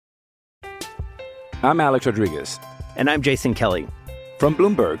I'm Alex Rodriguez. And I'm Jason Kelly. From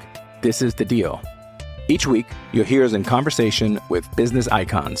Bloomberg, this is The Deal. Each week, you'll hear us in conversation with business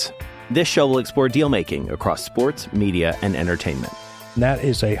icons. This show will explore deal-making across sports, media, and entertainment. That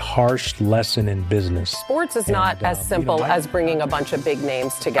is a harsh lesson in business. Sports is not as simple as bringing a bunch of big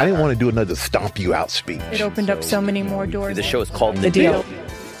names together. I didn't want to do another stomp you out speech. It opened up so many more doors. The show is called The Deal.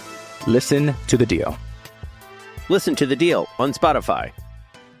 Listen to The Deal. Listen to The Deal on Spotify.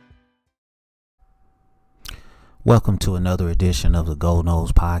 Welcome to another edition of the Gold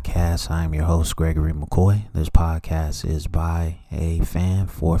Nose Podcast. I'm your host, Gregory McCoy. This podcast is by a fan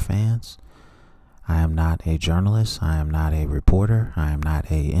for fans. I am not a journalist. I am not a reporter. I am not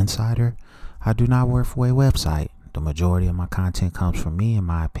an insider. I do not work for a website. The majority of my content comes from me, in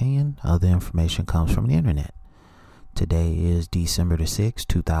my opinion. Other information comes from the internet. Today is December the 6th,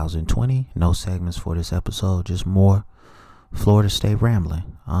 2020. No segments for this episode, just more Florida State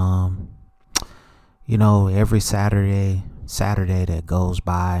rambling. You know, every Saturday that goes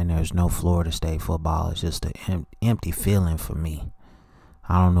by and there's no Florida State football, it's just an empty feeling for me.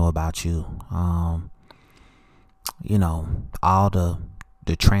 I don't know about you. You know, all the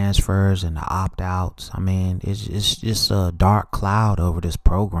transfers and the opt-outs. I mean, it's just a dark cloud over this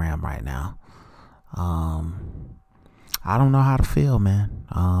program right now. I don't know how to feel, man.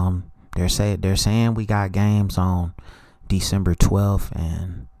 They're saying we got games on December 12th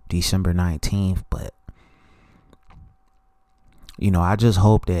and December 19th, but you know, I just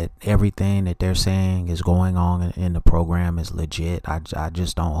hope that everything that they're saying is going on in the program is legit. I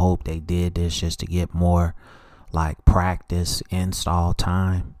just don't hope they did this just to get more like practice install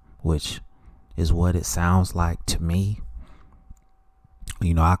time, which is what it sounds like to me.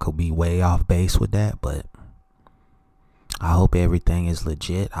 You know, I could be way off base with that, but I hope everything is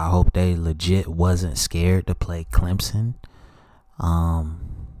legit. I hope they legit wasn't scared to play Clemson.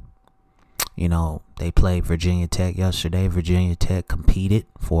 You know, they played Virginia Tech yesterday. Virginia Tech competed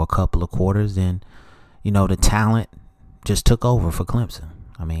for a couple of quarters. And, you know, the talent just took over for Clemson.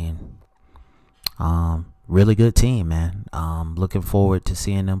 I mean, really good team, man. Looking forward to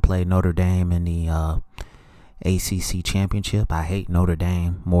seeing them play Notre Dame in the ACC championship. I hate Notre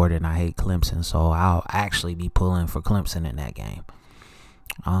Dame more than I hate Clemson. So I'll actually be pulling for Clemson in that game.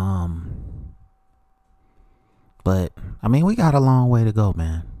 But, I mean, we got a long way to go,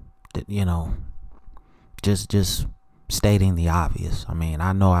 man. You know, just stating the obvious. I mean,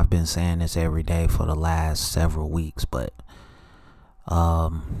 I know I've been saying this every day for the last several weeks, but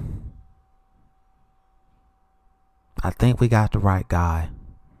I think we got the right guy.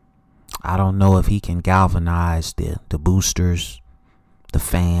 I don't know if he can galvanize the boosters, the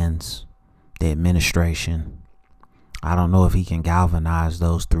fans, the administration. I don't know if he can galvanize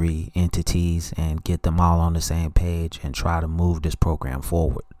those three entities and get them all on the same page and try to move this program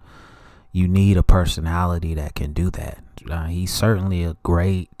forward. You need a personality that can do that. He's certainly a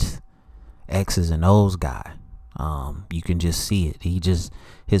great X's and O's guy. You can just see it.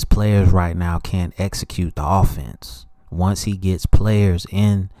 His players right now can't execute the offense. Once he gets players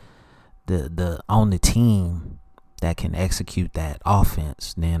in on the team that can execute that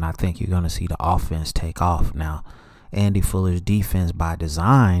offense, then I think you're going to see the offense take off. Now, Andy Fuller's defense by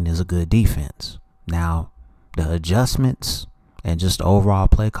design is a good defense. Now, the adjustments and just the overall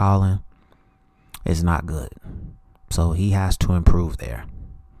play calling is not good. So he has to improve there.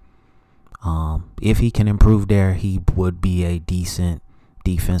 If he can improve there, he would be a decent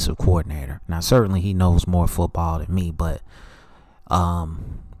defensive coordinator. Now, certainly he knows more football than me, but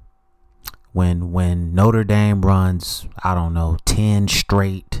when Notre Dame runs, I don't know, 10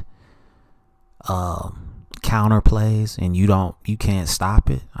 straight counter plays and you can't stop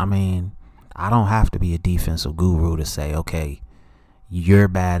it. I mean, I don't have to be a defensive guru to say, okay, you're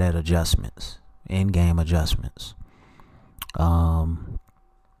bad at adjustments, in-game adjustments. So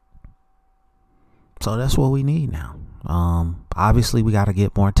that's what we need now. Obviously we got to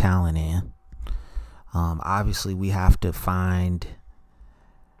get more talent in. Obviously we have to find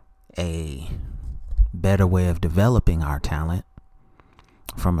a better way of developing our talent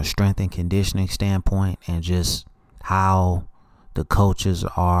from a strength and conditioning standpoint, and just how the coaches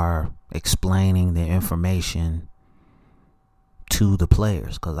are explaining the information to the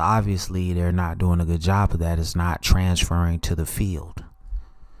players, because obviously they're not doing a good job of that. It's not transferring to the field.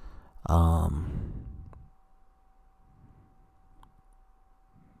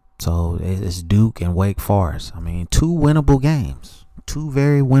 So it's Duke and Wake Forest. I mean, two winnable games, two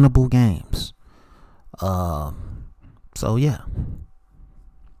very winnable games. So yeah,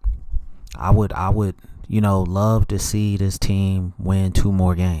 I would, love to see this team win two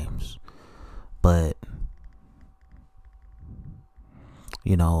more games, but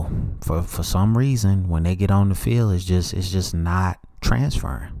for some reason, when they get on the field, it's just not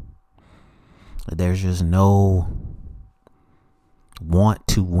transferring. There's just no want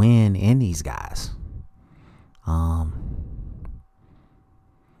to win in these guys.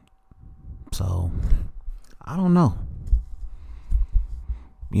 So I don't know.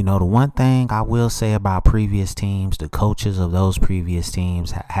 The one thing I will say about previous teams, the coaches of those previous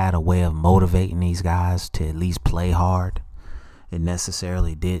teams had a way of motivating these guys to at least play hard. It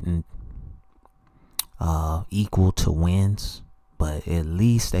necessarily didn't equal to wins, but at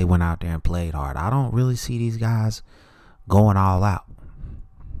least they went out there and played hard. I don't really see these guys going all out.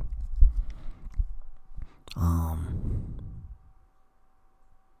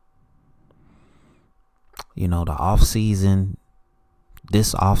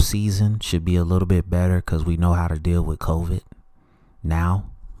 This off season should be a little bit better because we know how to deal with COVID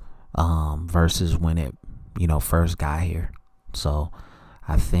now, versus when it, first got here. So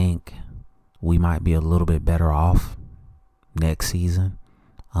I think we might be a little bit better off next season.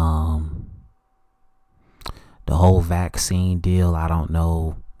 The whole vaccine deal, I don't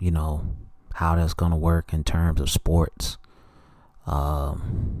know, how that's going to work in terms of sports.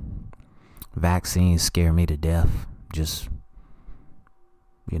 Vaccines scare me to death. Just,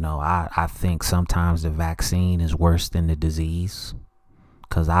 I think sometimes the vaccine is worse than the disease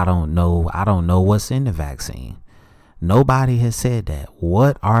because I don't know what's in the vaccine. Nobody has said that.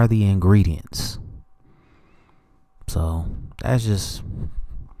 What are the ingredients? So that's just,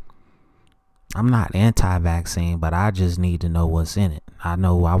 I'm not anti-vaccine, but I just need to know what's in it. I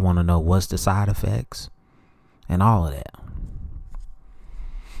want to know what's the side effects and all of that.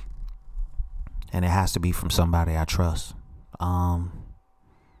 And it has to be from somebody I trust.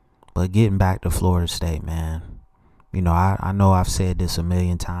 But getting back to Florida State, man, I know I've said this a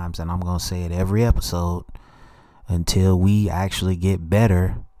million times and I'm going to say it every episode until we actually get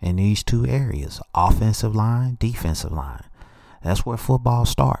better in these two areas, offensive line, defensive line. That's where football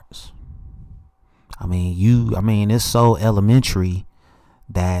starts. It's so elementary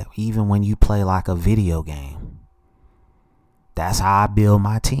that even when you play like a video game, that's how I build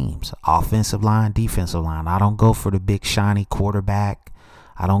my teams. Offensive line, defensive line. I don't go for the big shiny quarterback.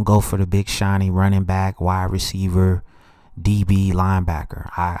 I don't go for the big shiny running back, wide receiver, DB, linebacker.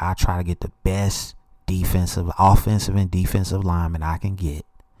 I try to get the best offensive and defensive lineman I can get.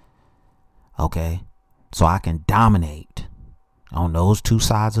 Okay? So I can dominate on those two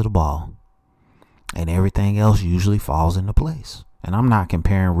sides of the ball. And everything else usually falls into place. And I'm not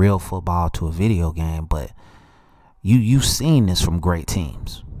comparing real football to a video game, but you've seen this from great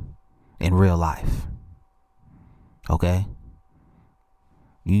teams in real life. Okay?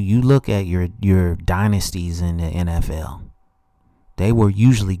 You look at your dynasties in the NFL. They were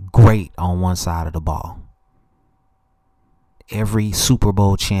usually great on one side of the ball. Every Super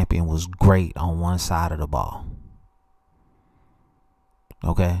Bowl champion was great on one side of the ball.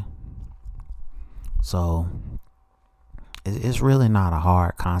 Okay? So it's really not a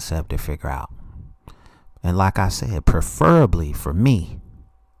hard concept to figure out. And like I said, preferably for me,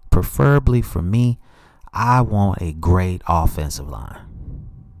 I want a great offensive line.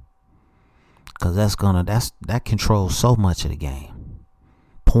 Because that controls so much of the game.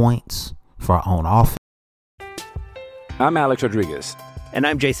 Points for our own offense. I'm Alex Rodriguez. And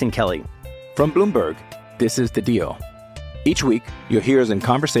I'm Jason Kelly. From Bloomberg, this is The Deal. Each week, you'll hear us in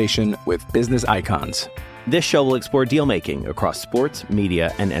conversation with business icons. This show will explore deal-making across sports,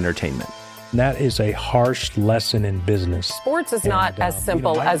 media, and entertainment. That is a harsh lesson in business. Sports is not as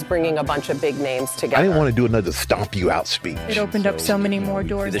simple as bringing a bunch of big names together. I didn't want to do another stomp you out speech. It opened up so many more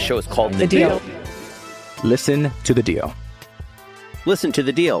doors. The show is called The Deal. Listen to The Deal. Listen to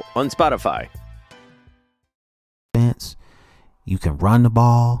The Deal on Spotify. You can run the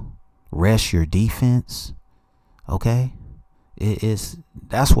ball, rest your defense. Okay?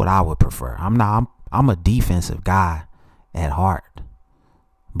 That's what I would prefer. I'm a defensive guy at heart.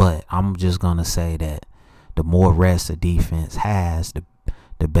 But I'm just going to say that the more rest the defense has,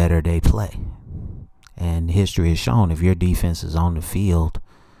 the better they play. And history has shown if your defense is on the field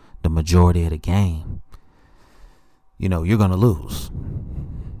the majority of the game, you're going to lose.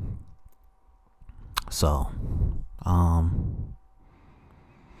 So,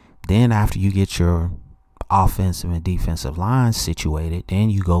 then after you get your offensive and defensive lines situated, then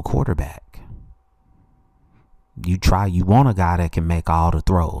you go quarterback. You want a guy that can make all the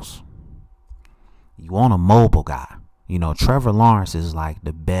throws. You want a mobile guy. Trevor Lawrence is like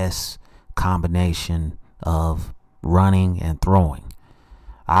the best combination of running and throwing.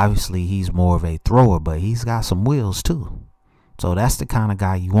 Obviously, he's more of a thrower, but he's got some wheels too. So that's the kind of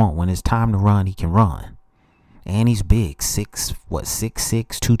guy you want. When it's time to run, he can run. And he's big, 6'6",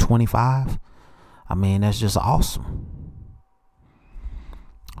 225. I mean, that's just awesome.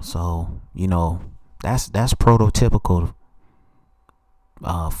 So, you know, that's prototypical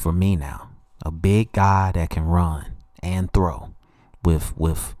for me now. A big guy that can run and throw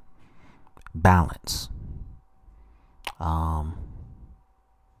with balance.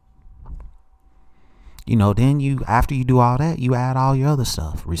 You know, then after you do all that, you add all your other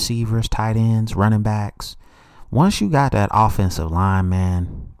stuff. Receivers, tight ends, running backs. Once you got that offensive line,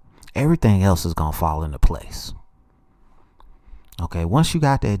 man, everything else is going to fall into place. Okay, once you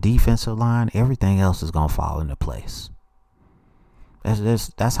got that defensive line, everything else is going to fall into place.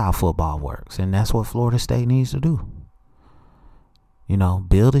 That's how football works, and that's what Florida State needs to do. You know,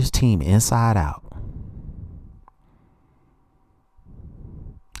 build his team inside out.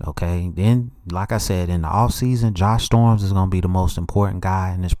 Okay, then, like I said, in the offseason, Josh Storms is going to be the most important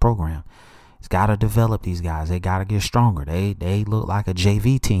guy in this program. He's got to develop these guys. They got to get stronger. They look like a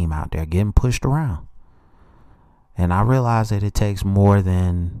JV team out there getting pushed around. And I realize that it takes more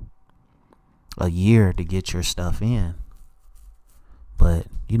than a year to get your stuff in. But,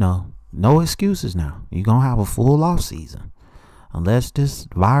 you know, no excuses now. You're going to have a full off season. Unless this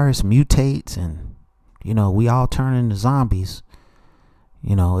virus mutates and, you know, we all turn into zombies.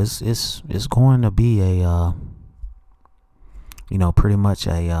 You know, it's going to be a, you know, pretty much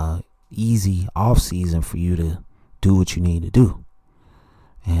a easy off season for you to do what you need to do.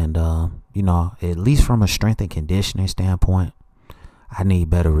 And, you know, at least from a strength and conditioning standpoint, I need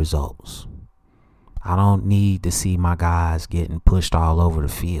better results. I don't need to see my guys getting pushed all over the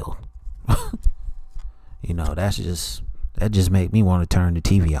field. You know, that just make me want to turn the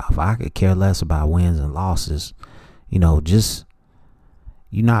TV off. I could care less about wins and losses. You know, just,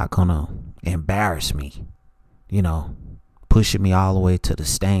 you're not going to embarrass me, you know, pushing me all the way to the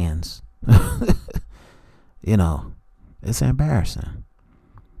stands. You know, it's embarrassing.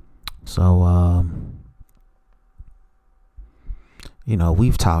 So, you know,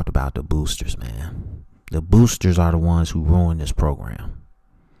 we've talked about the boosters, man. The boosters are the ones who ruined this program.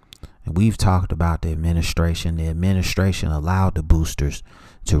 And we've talked about the administration. The administration allowed the boosters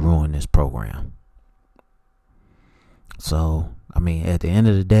to ruin this program. So, I mean, at the end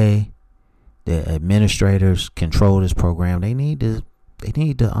of the day, the administrators control this program. They need to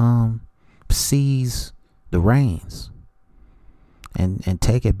seize the reins and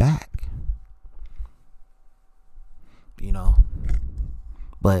take it back. You know,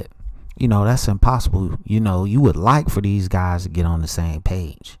 but you know, that's impossible. You know, you would like for these guys to get on the same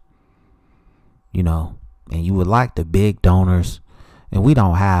page. You know, and you would like the big donors, and we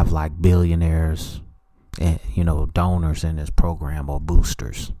don't have like billionaires and, you know, donors in this program or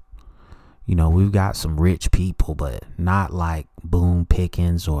boosters. You know, we've got some rich people, but not like Boone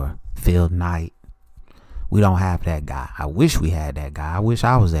Pickens or Phil Knight. We don't have that guy. I wish we had that guy. I wish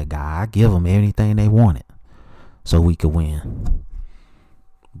I was that guy. I'd give them anything they wanted so we could win.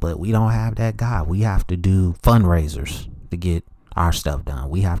 But we don't have that guy. We have to do fundraisers to get our stuff done.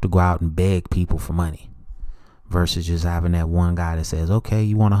 We have to go out and beg people for money versus just having that one guy that says, okay,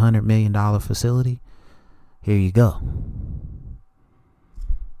 you want $100 million facility? Here you go.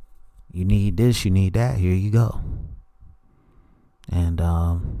 You need this, you need that, here you go. And,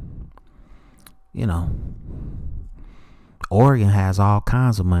 you know, Oregon has all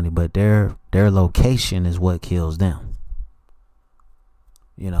kinds of money, but their location is what kills them.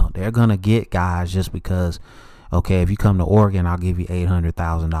 You know, they're going to get guys just because, okay, if you come to Oregon, I'll give you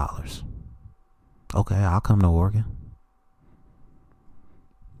 $800,000. Okay, I'll come to Oregon.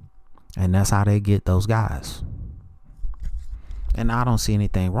 And that's how they get those guys. And I don't see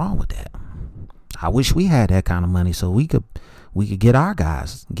anything wrong with that. I wish we had that kind of money so we could get our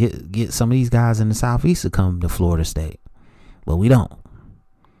guys, get some of these guys in the Southeast to come to Florida State. But we don't.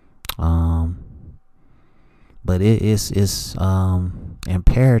 But it's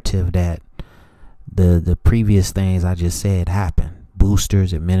imperative that the previous things I just said happen.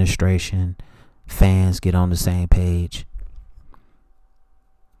 Boosters, administration, fans get on the same page.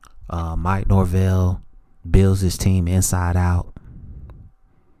 Mike Norvell builds his team inside out.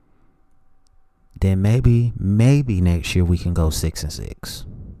 Then maybe next year we can go 6-6.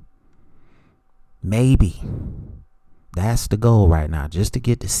 Maybe. That's the goal right now, just to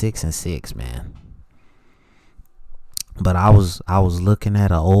get to 6-6, man. But I was looking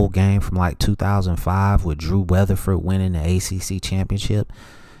at an old game from like 2005 with Drew Weatherford winning the ACC championship,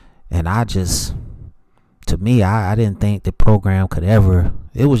 and I didn't think the program could ever.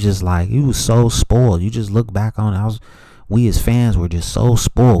 It was just like, he was so spoiled. You just look back on it. We as fans were just so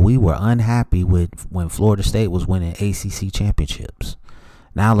spoiled. We were unhappy with when Florida State was winning ACC championships.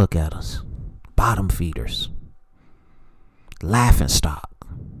 Now look at us, bottom feeders. laughing stock.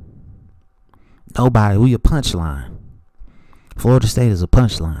 Nobody, we a punchline. Florida State is a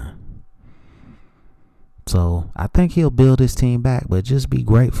punchline. So I think he'll build his team back, but just be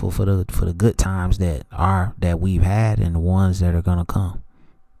grateful for the good times that we've had and the ones that are gonna come.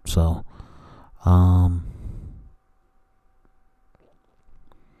 So,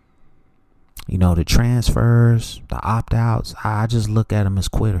 the transfers, the opt-outs, I just look at them as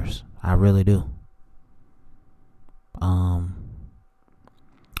quitters. I really do.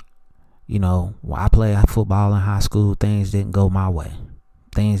 When I played football in high school, things didn't go my way.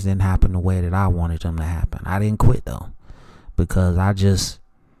 Things didn't happen the way that I wanted them to happen. I didn't quit though, because I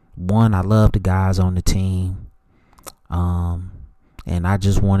love the guys on the team. And I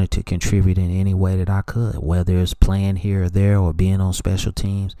just wanted to contribute in any way that I could, whether it's playing here or there or being on special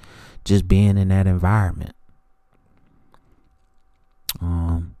teams, just being in that environment.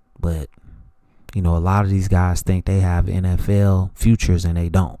 But a lot of these guys think they have NFL futures and they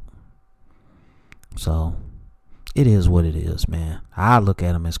don't. So it is what it is, man. I look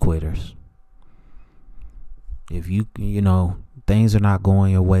at them as quitters. If things are not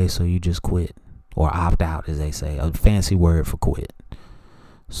going your way, so you just quit or opt out, as they say, a fancy word for quit.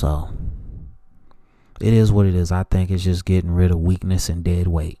 So it is what it is. I think it's just getting rid of weakness and dead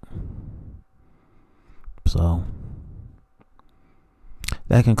weight. So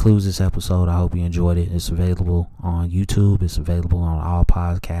that concludes this episode. I hope you enjoyed it. It's available on YouTube. It's available on all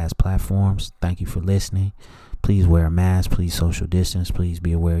podcast platforms. Thank you for listening. Please wear a mask. Please social distance. Please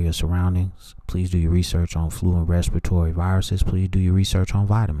be aware of your surroundings. Please do your research on flu and respiratory viruses. Please do your research on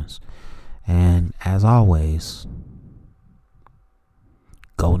vitamins. And as always,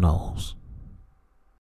 go Noles.